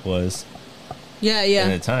growing up was. Yeah.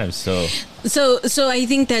 in the time. So I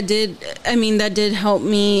think that did help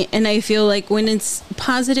me. And I feel like when it's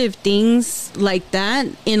positive things like that,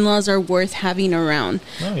 in-laws are worth having around.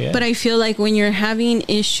 Oh, yeah. But I feel like when you're having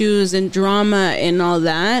issues and drama and all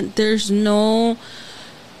that, there's no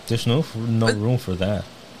room for that.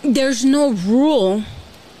 There's no rule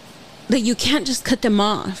that you can't just cut them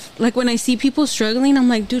off. Like when I see people struggling, I'm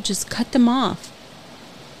like, dude, just cut them off.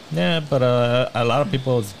 Yeah, but a lot of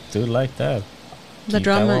people do like that. The Keep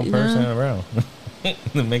drama, that one person around.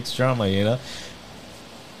 It makes drama, you know.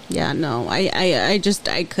 Yeah, no,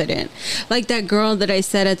 I couldn't. Like that girl that I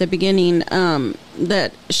said at the beginning,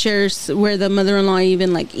 that shares where the mother-in-law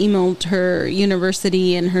even like emailed her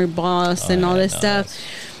university and her boss and all this stuff.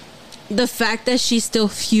 The fact that she's still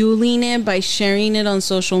fueling it by sharing it on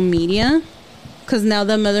social media, because now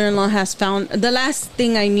the mother-in-law has found. The last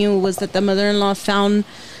thing I knew was that the mother-in-law found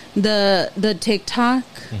the TikTok.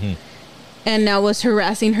 Mm-hmm. And now was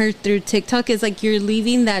harassing her through TikTok. Is like, you're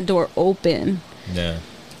leaving that door open. Yeah.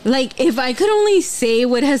 Like, if I could only say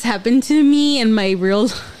what has happened to me in my real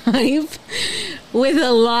life with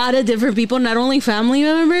a lot of different people, not only family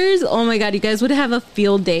members, oh my God, you guys would have a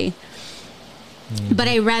field day. Mm-hmm. But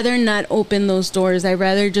I'd rather not open those doors. I'd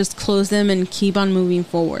rather just close them and keep on moving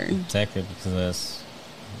forward. Exactly, because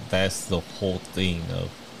that's the whole thing of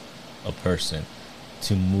a person,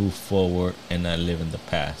 to move forward and not live in the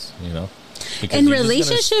past, you know? Because and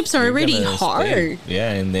relationships are already hard. Stay,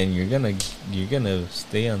 yeah, and then you're gonna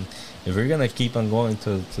stay on. If you're gonna keep on going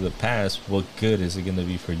to the past, what good is it gonna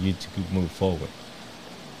be for you to move forward?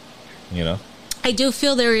 You know. I do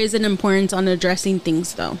feel there is an importance on addressing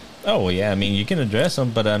things, though. Oh yeah, I mean you can address them,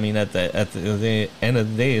 but I mean at the end of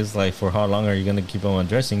the day, it's like, for how long are you gonna keep on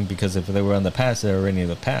addressing? Because if they were in the past, they're already in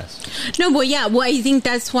the past. No, but yeah, well, I think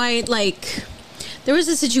that's why, like, there was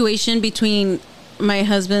a situation between my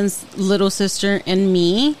husband's little sister and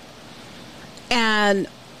me, and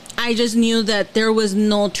I just knew that there was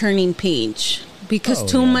no turning page, because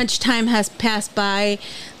too much time has passed by.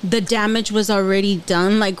 The damage was already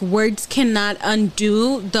done. Like, words cannot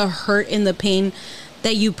undo the hurt and the pain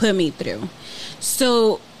that you put me through.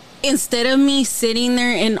 So instead of me sitting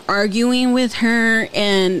there and arguing with her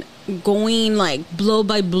and going like blow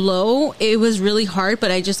by blow, it was really hard,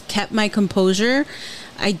 but I just kept my composure.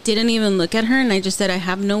 I didn't even look at her, and I just said, I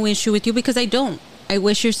have no issue with you, because I don't. I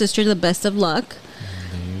wish your sister the best of luck.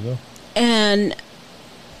 There you go. And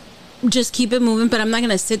just keep it moving, but I'm not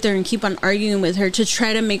going to sit there and keep on arguing with her to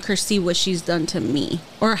try to make her see what she's done to me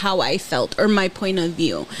or how I felt or my point of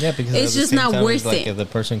view. Yeah, because it's just not worth it. If the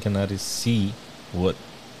person cannot see what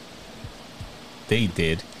they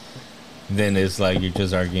did, then it's like you're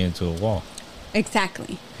just arguing to a wall.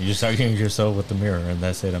 Exactly. You're just arguing yourself with the mirror, and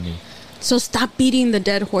that's it. I mean, so stop beating the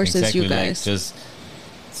dead horses, exactly, you guys. Like, just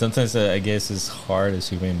sometimes I guess it's hard as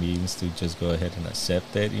human beings to just go ahead and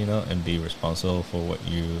accept it, you know, and be responsible for what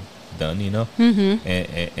you've done, you know, mm-hmm.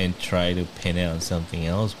 and try to pin it on something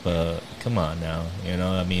else. But come on now, you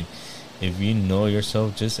know, I mean, if you know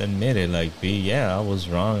yourself, just admit it. Like, I was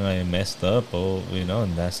wrong, I messed up, you know,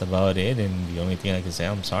 and that's about it. And the only thing I can say,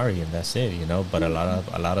 I'm sorry, and that's it, you know. But a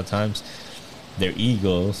lot of times, their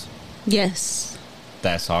egos, yes,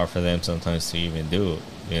 that's hard for them sometimes to even do,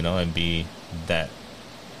 you know, and be that,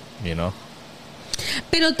 you know.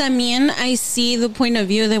 Pero también I see the point of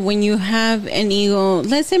view that when you have an ego,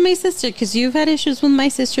 let's say my sister, because you've had issues with my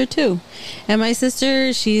sister too. And my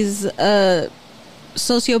sister, she's a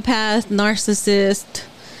sociopath, narcissist,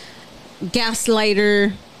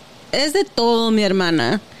 gaslighter. Es de todo, mi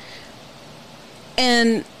hermana.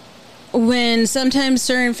 And when sometimes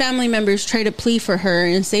certain family members try to plead for her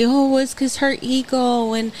and say, oh, it's because her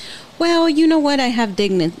ego, and, well, you know what, I have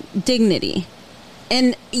dignity.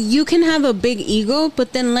 And you can have a big ego,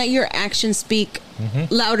 but then let your actions speak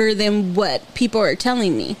mm-hmm. louder than what people are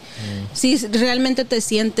telling me. Si realmente te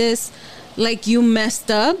sientes like you messed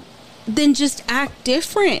up, then just act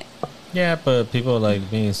different. Yeah, but people like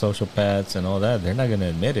being sociopaths and all that, they're not going to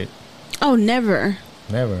admit it. Oh, never.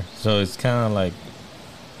 Never. So it's kind of like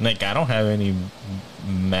I don't have any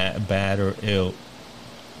bad or ill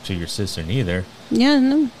to your sister neither. Yeah,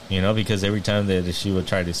 no. You know, because every time that she would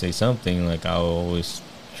try to say something, like, I'll always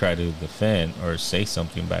try to defend or say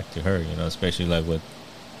something back to her, you know, especially like with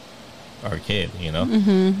our kid, you know,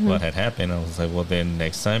 mm-hmm. what had happened. I was like, well, then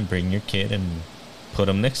next time bring your kid and put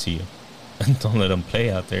him next to you. And don't let him play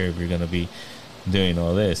out there if you're going to be doing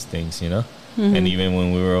all these things, you know. Mm-hmm. And even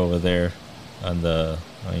when we were over there on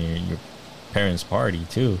your parents' party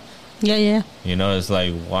too. Yeah. You know, it's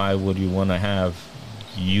like, why would you want to have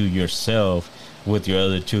you yourself with your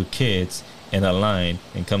other two kids in a line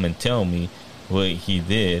and come and tell me what he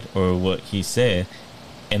did or what he said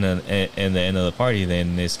in the end of the party,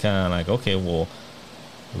 then it's kind of like, okay, well,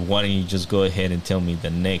 why don't you just go ahead and tell me the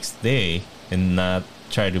next day and not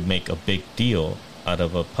try to make a big deal out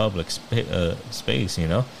of a public space, you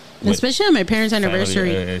know? Especially on my parents'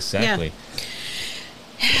 anniversary. Exactly.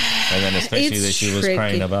 Yeah. And then especially that she was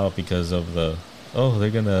crying about because of they're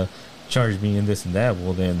going to charge me and this and that.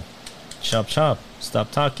 Well, then, chop,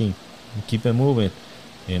 stop talking, keep it moving,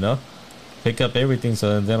 you know? Pick up everything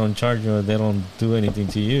so that they don't charge you or they don't do anything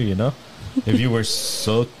to you, you know? If you were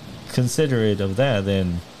so considerate of that,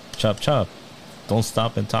 then chop. Don't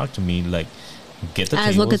stop and talk to me. Like, get the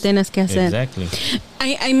tables. Lo que tienes que hacer. Exactly.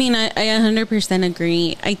 I mean, I 100%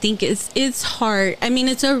 agree. I think it's hard. I mean,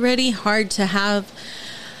 it's already hard to have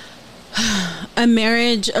a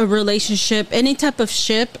marriage, a relationship, any type of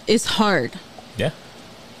ship is hard. Yeah.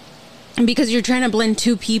 Because you're trying to blend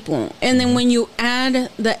two people. And then when you add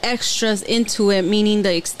the extras into it, meaning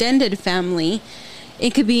the extended family,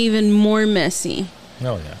 it could be even more messy.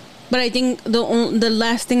 Oh, yeah. But I think the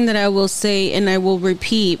last thing that I will say, and I will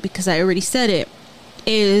repeat because I already said it,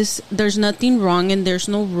 is there's nothing wrong and there's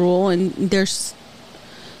no rule and there's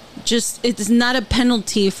just, it's not a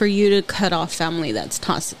penalty for you to cut off family that's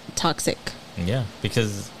toxic. Yeah,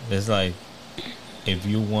 because it's like, if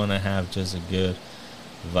you want to have just a good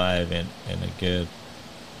vibe and a good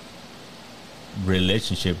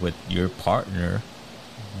relationship with your partner,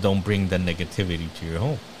 don't bring the negativity to your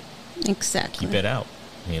home. Exactly. Keep it out.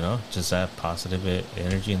 You know, just have positive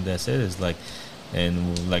energy, and that's it. It's like,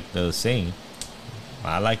 and like the saying,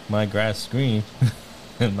 I like my grass green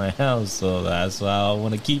in my house, so that's how I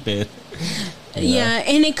want to keep it. Yeah,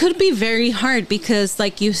 and it could be very hard because,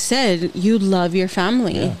 like you said, you love your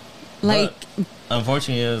family. Yeah. Like, but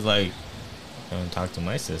unfortunately, it's like I don't talk to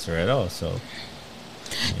my sister at all. So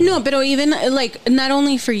no, but even like not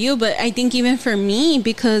only for you, but I think even for me,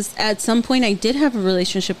 because at some point I did have a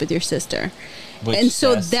relationship with your sister. And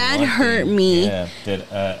so that hurt me. Yeah,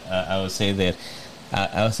 that I would say that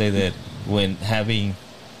I would say that when having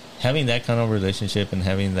that kind of relationship and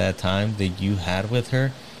having that time that you had with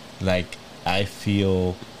her, like I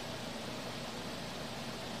feel,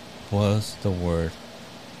 what's the word?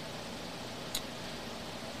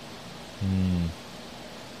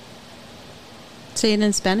 Say it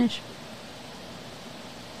in Spanish.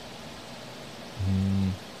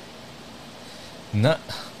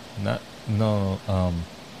 No,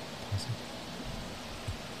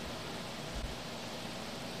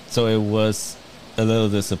 so it was a little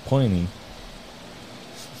disappointing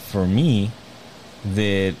for me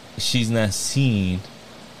that she's not seeing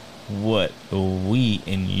what we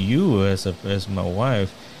and you as my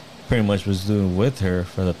wife pretty much was doing with her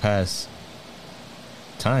for the past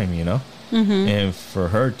time, you know? And for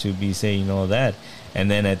her to be saying all that and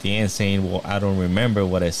then at the end saying, well, I don't remember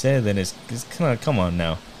what I said, then it's kind of, come on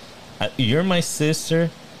now. You're my sister.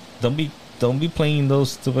 Don't be playing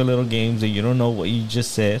those stupid little games that you don't know what you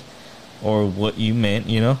just said or what you meant,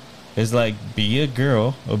 you know? It's like, be a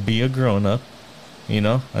girl or be a grown-up, you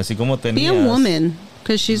know? Así como tenías, be a woman,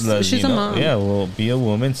 because she's a mom. Yeah, well, be a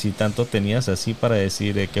woman. Si tanto tenías así para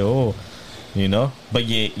decir de que, oh, you know? But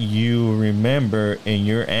yet you remember and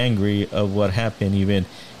you're angry of what happened even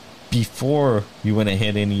before you went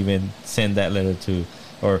ahead and even send that letter to,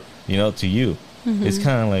 or, you know, to you. It's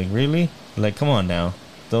kind of like, really? Like, come on now.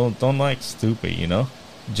 Don't like stupid, you know?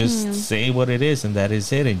 Just say what it is and that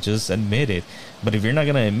is it and just admit it. But if you're not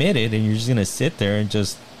going to admit it and you're just going to sit there and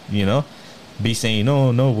just, you know, be saying,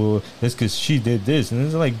 oh, no, well, it's because she did this. And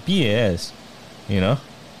it's like BS, you know?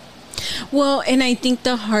 Well, and I think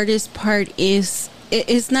the hardest part is,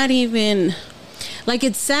 it's not even... Like,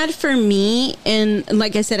 it's sad for me, and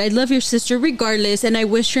like I said, I love your sister regardless, and I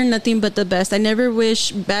wish her nothing but the best. I never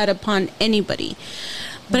wish bad upon anybody.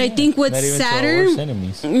 But I think what's sadder...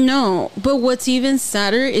 No, but what's even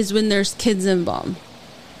sadder is when there's kids involved.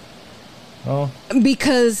 Oh.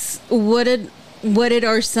 Because what did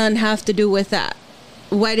our son have to do with that?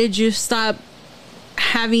 Why did you stop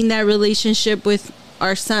having that relationship with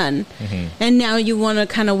our son? And now you want to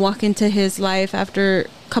kind of walk into his life after...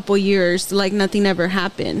 couple years like nothing ever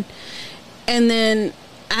happened, and then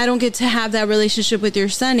I don't get to have that relationship with your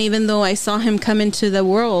son even though I saw him come into the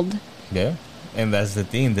world. Yeah, and that's the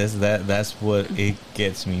thing, that's what it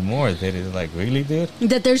gets me more, that it's like, really, dude,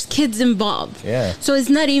 that there's kids involved. Yeah, so it's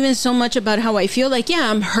not even so much about how I feel, like, yeah,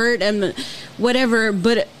 I'm hurt and whatever,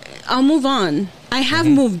 but I'll move on. I have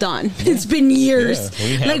moved on. Yeah. It's been years.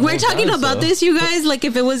 Yeah, like, we're talking about this, you guys, like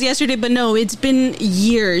if it was yesterday, but no, it's been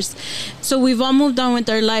years. So we've all moved on with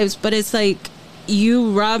our lives, but it's like,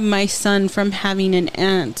 you robbed my son from having an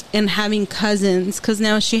aunt and having cousins, because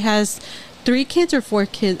now she has 3 kids or 4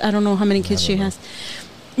 kids. I don't know how many kids she has.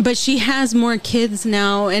 But she has more kids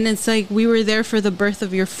now. And it's like, we were there for the birth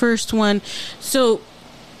of your first one. So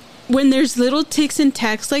when there's little ticks and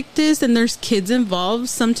tacks like this and there's kids involved,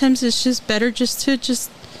 sometimes it's just better just to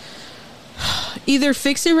either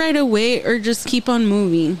fix it right away or just keep on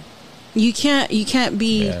moving. You can't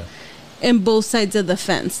be in both sides of the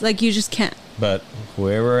fence. Like, you just can't. But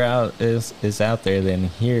whoever is out there, then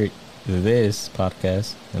hear this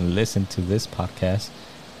podcast and listen to this podcast.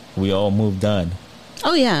 We all moved on.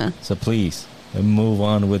 Oh yeah. So please move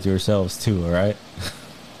on with yourselves too. All right.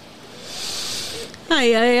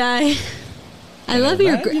 I love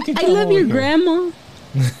your grandma.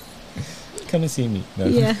 Come and see me. No.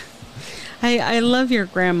 Yeah. I love your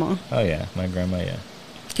grandma. Oh yeah, my grandma. Yeah.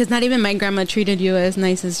 Because not even my grandma treated you as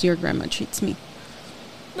nice as your grandma treats me.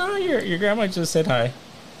 No, your grandma just said hi.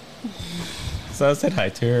 So I said hi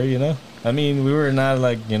to her. You know. I mean, we were not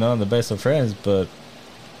like, you know, the best of friends, but.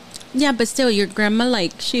 Yeah, but still, your grandma,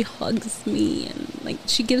 like, she hugs me and like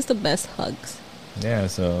she gives the best hugs. Yeah,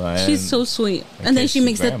 so she's so sweet. And then she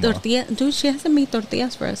makes the tortilla. Dude, she hasn't made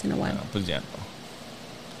tortillas for us in a while. No, pues ya no.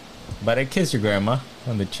 But I kissed your grandma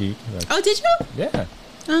on the cheek. Like, oh, did you? Yeah.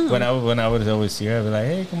 Oh. When I would always see her, I'd be like,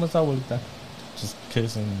 hey, ¿cómo está, abuelita? Just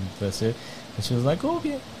kiss and that's it. And she was like, oh,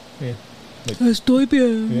 bien. Yeah. Like, estoy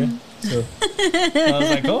bien. Yeah. So I was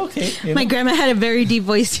like, oh, okay. You know? My grandma had a very deep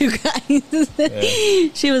voice, you guys. Yeah.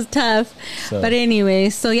 She was tough. So. But anyway,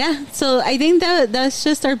 so yeah. So I think that's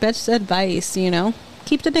just our best advice, you know.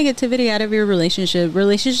 Keep the negativity out of your relationship.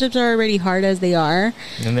 Relationships are already hard as they are.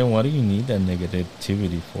 And then what do you need that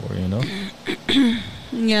negativity for, you know?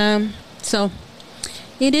 Yeah. So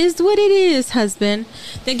it is what it is, husband.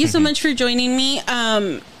 Thank you so much for joining me.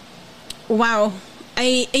 Wow.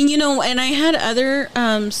 And I had other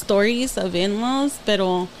stories of in-laws, but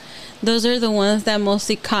those are the ones that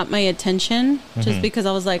mostly caught my attention, just because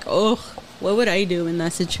I was like, oh, what would I do in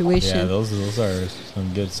that situation? Yeah, those are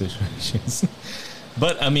some good situations.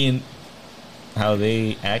 But I mean, how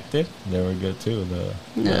they acted, they were good too.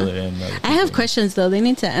 I have questions though. They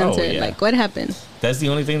need to answer. Like, what happened? That's the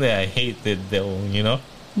only thing that I hate, that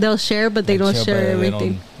they'll share, but they don't share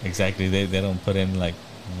everything. Exactly. They don't put in like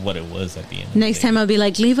what it was at the end. Next time I'll be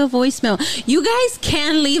like, leave a voicemail. You guys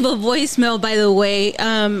can leave a voicemail, by the way,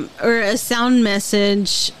 or a sound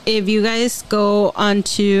message if you guys go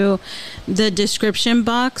onto the description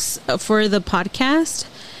box for the podcast.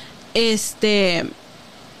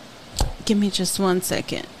 Give me just 1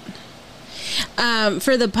 second.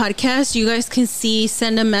 For the podcast, you guys can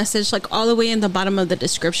send a message like all the way in the bottom of the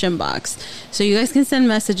description box. So you guys can send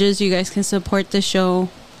messages. You guys can support the show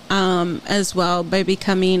as well by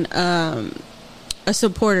becoming a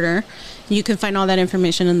supporter. You can find all that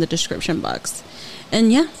information in the description box.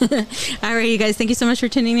 And yeah. All right, you guys. Thank you so much for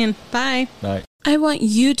tuning in. Bye. Bye. I want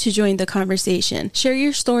you to join the conversation. Share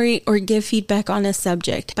your story or give feedback on a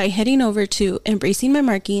subject by heading over to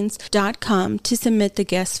embracingmymarkings.com to submit the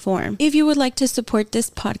guest form. If you would like to support this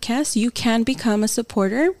podcast, you can become a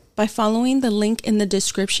supporter by following the link in the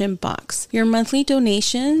description box. Your monthly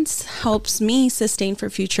donations helps me sustain for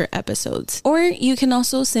future episodes. Or you can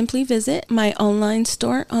also simply visit my online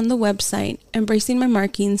store on the website,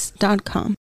 embracingmymarkings.com.